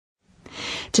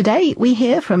Today we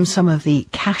hear from some of the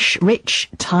cash-rich,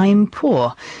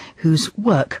 time-poor, whose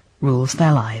work rules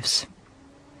their lives.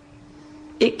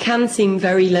 It can seem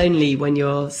very lonely when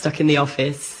you're stuck in the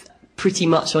office, pretty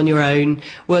much on your own,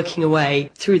 working away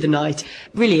through the night.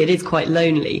 Really, it is quite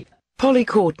lonely.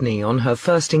 Courtney on her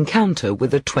first encounter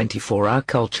with a 24-hour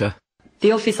culture.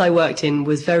 The office I worked in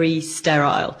was very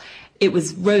sterile. It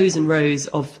was rows and rows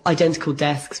of identical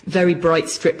desks, very bright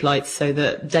strip lights so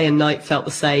that day and night felt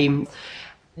the same.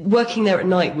 Working there at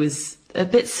night was a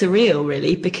bit surreal,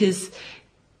 really, because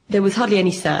there was hardly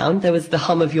any sound. There was the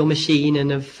hum of your machine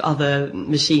and of other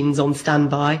machines on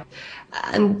standby.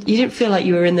 And you didn't feel like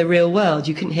you were in the real world.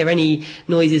 You couldn't hear any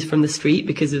noises from the street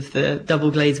because of the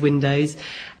double glazed windows.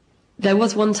 There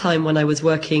was one time when I was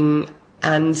working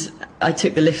and I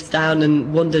took the lifts down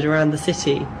and wandered around the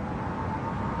city.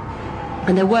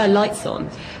 And there were lights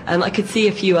on, and I could see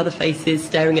a few other faces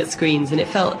staring at screens, and it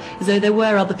felt as though there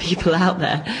were other people out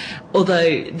there,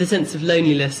 although the sense of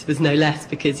loneliness was no less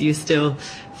because you were still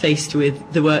faced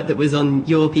with the work that was on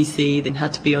your PC that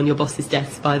had to be on your boss's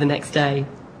desk by the next day.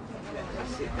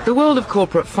 The world of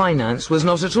corporate finance was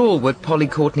not at all what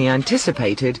Courtney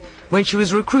anticipated when she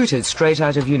was recruited straight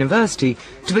out of university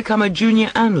to become a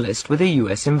junior analyst with a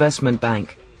US investment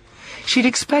bank. She'd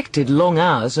expected long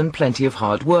hours and plenty of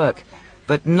hard work,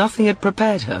 but nothing had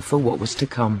prepared her for what was to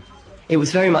come. It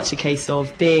was very much a case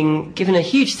of being given a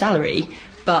huge salary,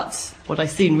 but what I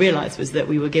soon realised was that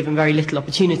we were given very little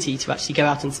opportunity to actually go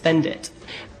out and spend it.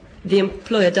 The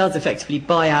employer does effectively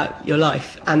buy out your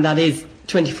life, and that is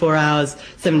 24 hours,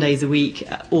 7 days a week,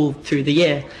 all through the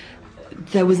year.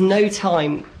 There was no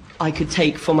time I could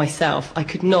take for myself. I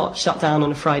could not shut down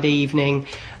on a Friday evening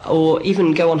or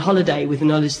even go on holiday with the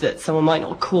knowledge that someone might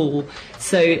not call.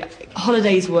 So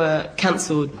holidays were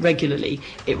cancelled regularly.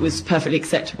 It was perfectly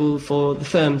acceptable for the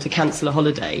firm to cancel a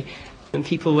holiday. And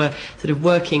people were sort of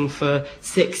working for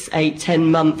 6, 8,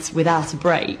 10 months without a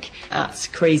break at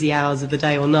crazy hours of the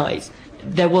day or night.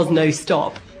 There was no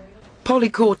stop.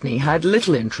 Courtney had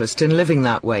little interest in living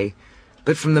that way,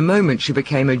 but from the moment she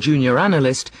became a junior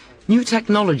analyst, new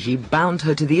technology bound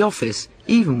her to the office,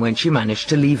 even when she managed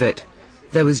to leave it.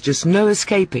 There was just no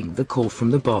escaping the call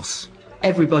from the boss.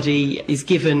 Everybody is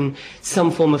given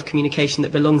some form of communication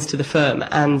that belongs to the firm,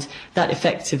 and that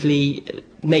effectively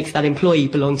makes that employee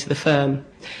belong to the firm.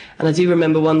 And I do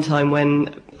remember one time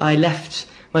when I left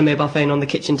my mobile phone on the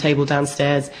kitchen table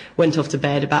downstairs, went off to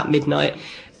bed about midnight,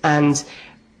 and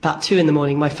about 2 in the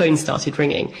morning my phone started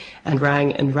ringing and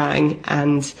rang and rang,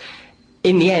 and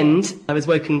in the end I was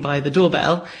woken by the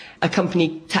doorbell. A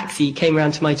company taxi came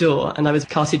round to my door and I was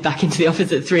carted back into the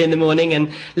office at 3 in the morning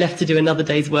and left to do another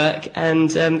day's work,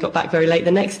 and got back very late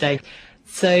the next day.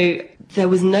 So there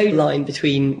was no line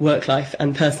between work life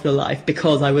and personal life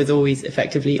because I was always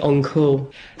effectively on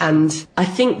call. And I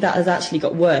think that has actually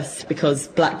got worse because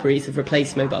BlackBerries have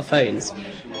replaced mobile phones.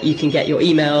 You can get your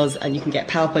emails and you can get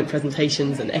PowerPoint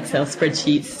presentations and Excel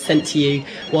spreadsheets sent to you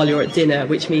while you're at dinner,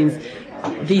 which means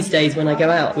these days when I go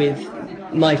out with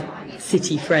my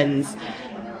city friends,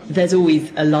 there's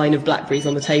always a line of BlackBerries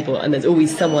on the table, and there's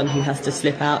always someone who has to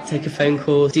slip out, take a phone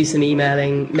call, do some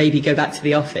emailing, maybe go back to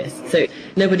the office. So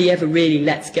nobody ever really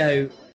lets go.